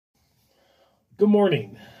Good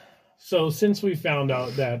morning. So since we found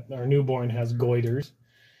out that our newborn has goiters,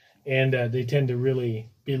 and they tend to really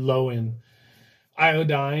be low in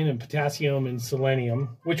iodine and potassium and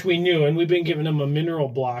selenium, which we knew, and we've been giving them a mineral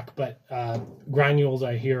block, but granules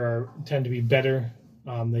I hear tend to be better.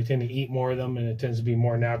 They tend to eat more of them, and it tends to be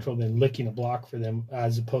more natural than licking a block for them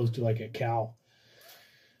as opposed to like a cow.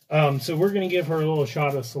 So we're going to give her a little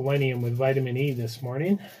shot of selenium with vitamin E this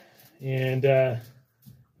morning, and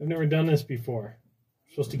I've never done this before. I'm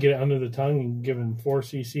supposed to get it under the tongue and give him 4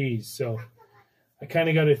 cc's. So I kind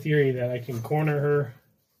of got a theory that I can corner her,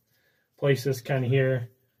 place this kind of here,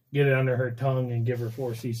 get it under her tongue, and give her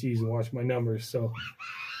 4 cc's and watch my numbers. So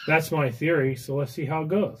that's my theory. So let's see how it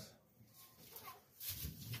goes.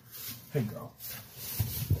 Hey, girl.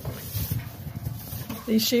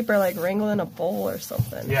 These sheep are like wrangling a bull or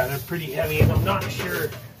something. Yeah, they're pretty heavy, and I'm not sure.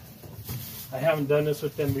 I haven't done this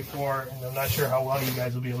with them before, and I'm not sure how well you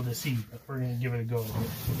guys will be able to see, but we're going to give it a go.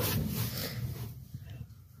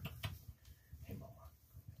 Hey, Mama.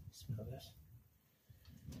 Smell this?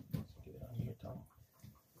 Get it under your tongue.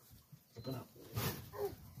 Open up.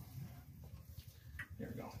 There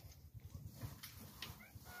we go.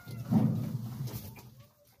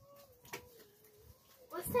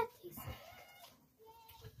 What's that taste like?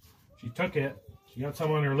 She took it. She got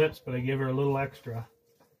some on her lips, but I gave her a little extra.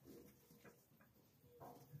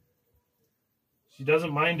 She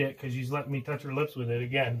doesn't mind it because she's letting me touch her lips with it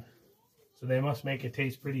again. So they must make it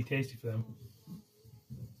taste pretty tasty for them.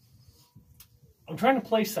 I'm trying to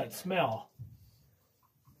place that smell.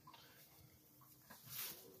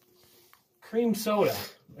 Cream soda.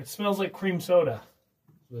 It smells like cream soda.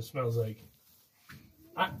 That's what it smells like.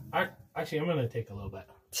 Actually, I'm going to take a little bit.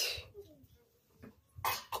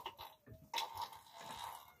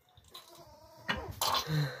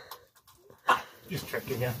 Just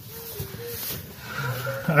tricking you.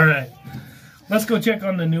 All right, let's go check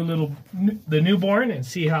on the newborn and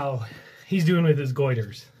see how he's doing with his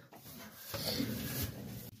goiters.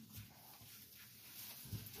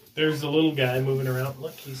 There's the little guy moving around.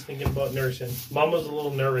 Look, he's thinking about nursing. Mama's a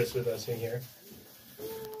little nervous with us in here.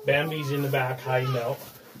 Bambi's in the back hiding out.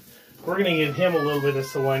 We're gonna give him a little bit of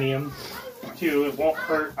selenium too. It won't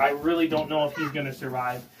hurt. I really don't know if he's gonna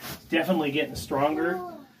survive. He's definitely getting stronger.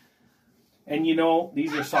 And you know,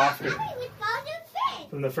 these are softer.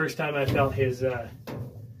 From the first time I felt his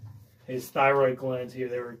thyroid glands here,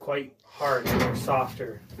 they were quite hard and they're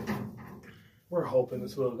softer. We're hoping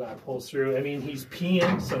this little guy pulls through. I mean, he's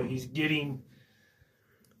peeing, so he's getting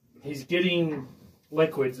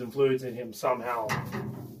liquids and fluids in him somehow.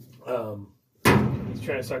 He's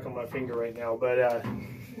trying to suck on my finger right now, but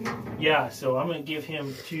yeah. So I'm gonna give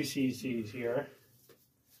him 2 cc's here.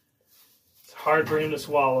 It's hard for him to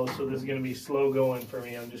swallow, so this is gonna be slow going for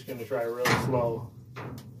me. I'm just gonna try real slow.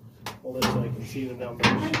 Hold it so I can see the numbers.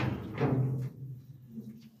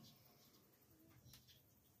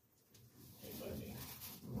 Hey, buddy.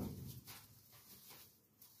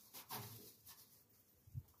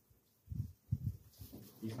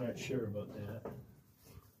 He's not sure about that.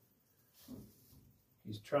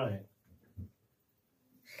 He's trying.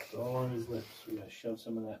 It's all on his lips. We gotta shove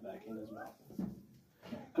some of that back in his mouth.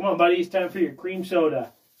 Come on, buddy. It's time for your cream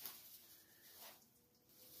soda.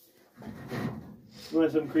 You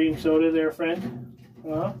want some cream soda there, friend?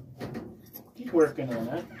 Huh? Keep working on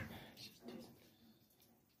that.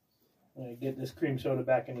 I'm going to get this cream soda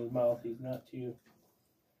back in his mouth. He's not too...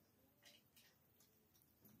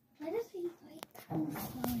 Why does he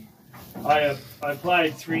like I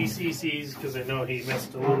applied 3 cc's because I know he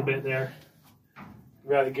missed a little bit there. I'd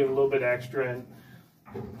rather give a little bit extra. And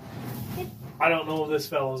I don't know if this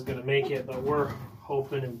fellow's going to make it, but we're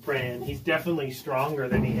hoping and praying. He's definitely stronger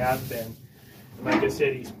than he has been. Like I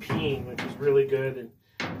said, he's peeing, which is really good. And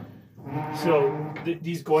so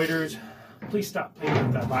these goiters, please stop playing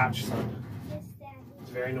with that latch, son. It's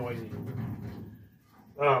very noisy.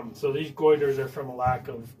 So these goiters are from a lack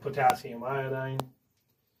of potassium iodine,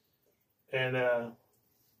 and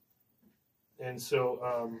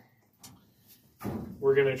so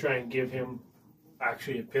we're gonna try and give him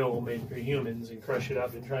actually a pill made for humans and crush it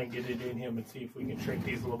up and try and get it in him and see if we can shrink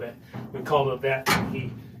these a little bit. We called a vet.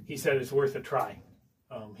 And he said it's worth a try.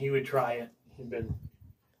 He would try it. He's been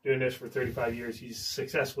doing this for 35 years. He's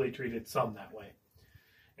successfully treated some that way.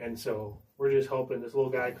 And so we're just hoping this little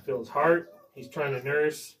guy can feel his heart. He's trying to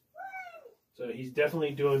nurse. So he's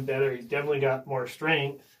definitely doing better. He's definitely got more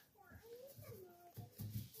strength.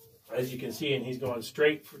 As you can see, and he's going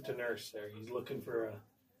straight to nurse there. He's looking for a...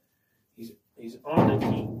 He's on the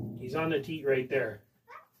teat. He's on the teat right there.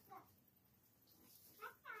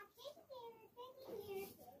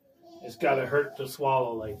 It's got to hurt to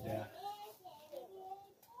swallow like that.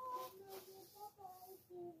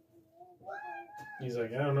 He's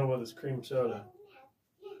like, I don't know about this cream soda.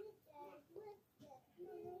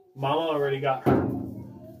 Mama already got her.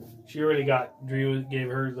 She already got. Drew gave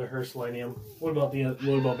her her selenium. What about Bambi?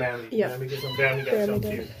 Yeah. Bambi got some did.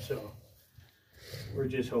 too. So we're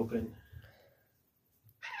just hoping.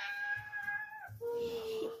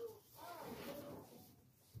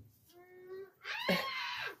 I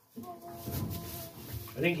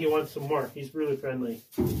think he wants some more. He's really friendly.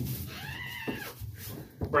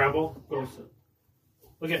 Bramble, go sit.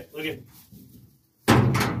 Look at.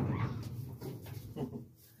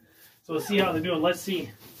 So let's see how they're doing. Let's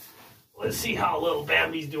see how little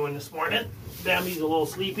Bambi's doing this morning. Bambi's a little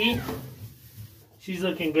sleepy. She's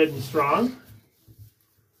looking good and strong.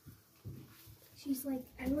 She's like,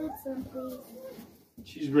 I want some, please.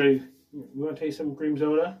 She's ready. You want to taste some cream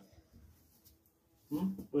soda?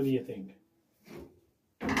 What do you think?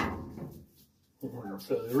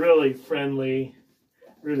 So they're really friendly,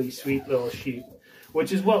 really sweet little sheep,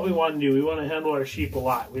 which is what we want to do. We want to handle our sheep a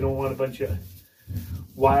lot. We don't want a bunch of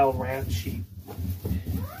wild ranch sheep.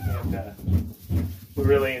 And we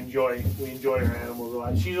really enjoy our animals a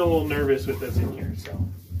lot. She's a little nervous with us in here. So,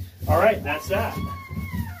 all right, that's that.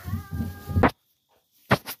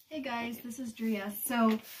 Hey guys, this is Drea.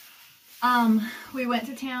 So, we went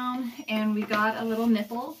to town and we got a little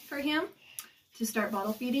nipple for him to start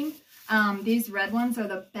bottle feeding. These red ones are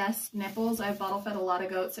the best nipples. I've bottle fed a lot of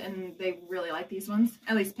goats and they really like these ones,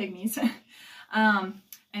 at least pygmies.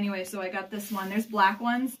 Anyway, so I got this one. There's black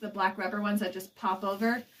ones, the black rubber ones that just pop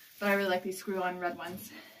over, but I really like these screw-on red ones.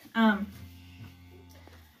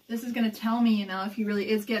 This is going to tell me, if he really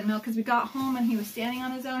is getting milk, because we got home and he was standing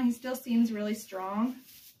on his own. He still seems really strong.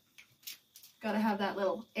 Got to have that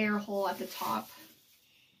little air hole at the top.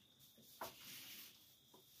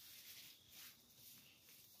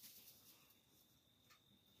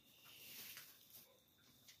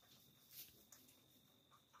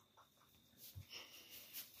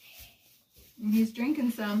 And he's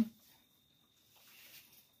drinking some.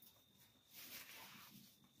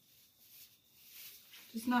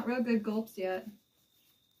 Just not real good gulps yet.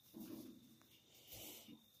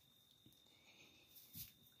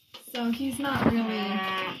 So he's not really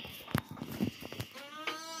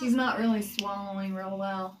swallowing real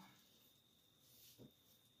well.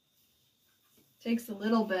 Takes a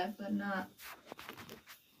little bit, but not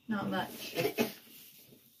much.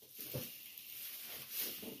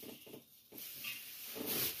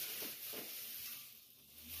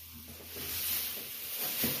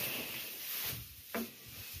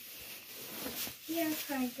 Here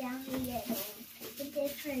turn down a little. But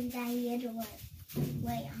this turn down a little.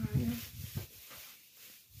 Wait, hon.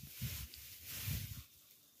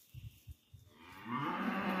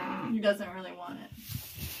 He doesn't really want it.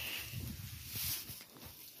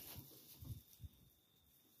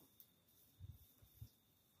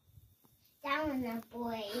 That one, a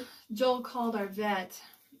boy. Joel called our vet,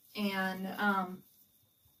 and our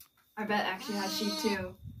vet actually has sheep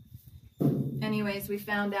too. Anyways, we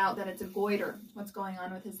found out that it's a goiter. What's going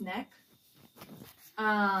on with his neck?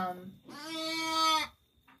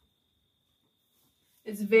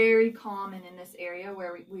 It's very common in this area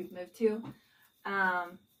where we've moved to.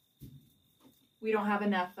 We don't have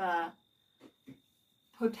enough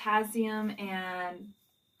potassium and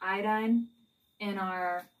iodine in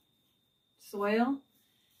our soil,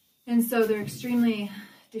 and so they're extremely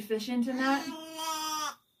deficient in that.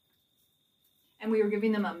 And we were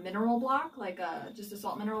giving them a mineral block, like just a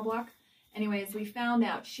salt mineral block. Anyways, we found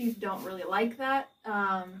out sheep don't really like that.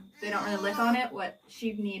 They don't really lick on it. What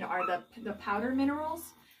sheep need are the powder minerals.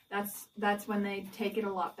 That's when they take it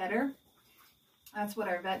a lot better. That's what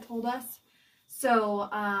our vet told us. So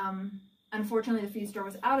unfortunately, the feed store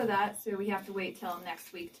was out of that, so we have to wait till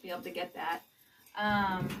next week to be able to get that.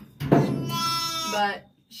 But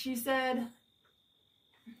she said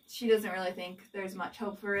she doesn't really think there's much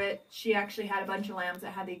hope for it. She actually had a bunch of lambs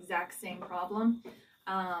that had the exact same problem.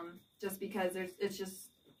 Just because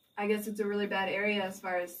I guess it's a really bad area as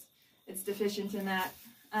far as it's deficient in that.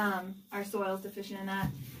 Our soil is deficient in that.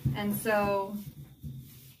 And so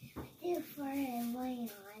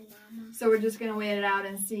we're just going to wait it out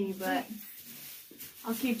and see, but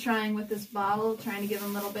I'll keep trying with this bottle, trying to give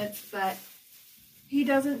him little bits, but he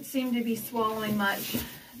doesn't seem to be swallowing much.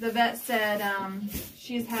 The vet said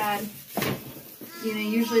she's had,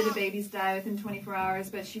 usually the babies die within 24 hours,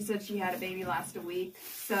 but she said she had a baby last a week.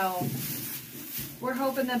 So we're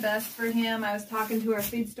hoping the best for him. I was talking to our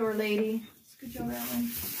feed store lady. Scooch over, Ellen.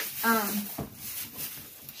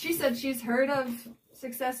 She said she's heard of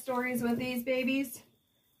success stories with these babies,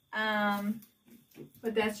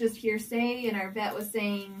 but that's just hearsay, and our vet was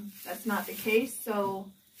saying that's not the case. So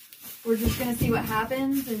we're just going to see what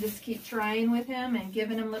happens and just keep trying with him and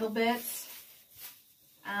giving him little bits.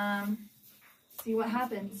 See what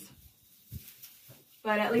happens.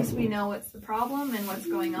 But at least we know what's the problem and what's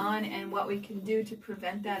going on and what we can do to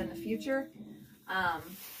prevent that in the future.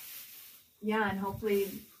 Yeah, and hopefully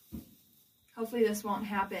this won't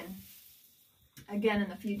happen again in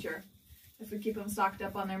the future if we keep them stocked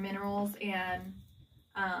up on their minerals. And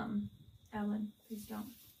Ellen, please don't.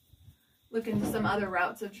 Look into some other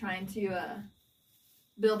routes of trying to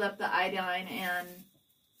build up the iodine and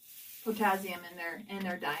potassium in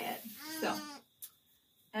their diet. So,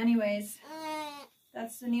 anyways,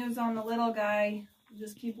 that's the news on the little guy.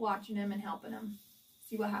 Just keep watching him and helping him.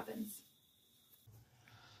 See what happens.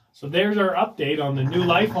 So there's our update on the new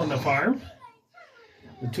life on the farm.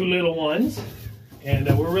 The two little ones. And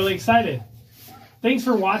we're really excited. Thanks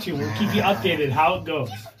for watching. We'll keep you updated how it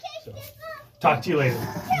goes. So, talk to you later.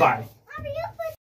 Bye.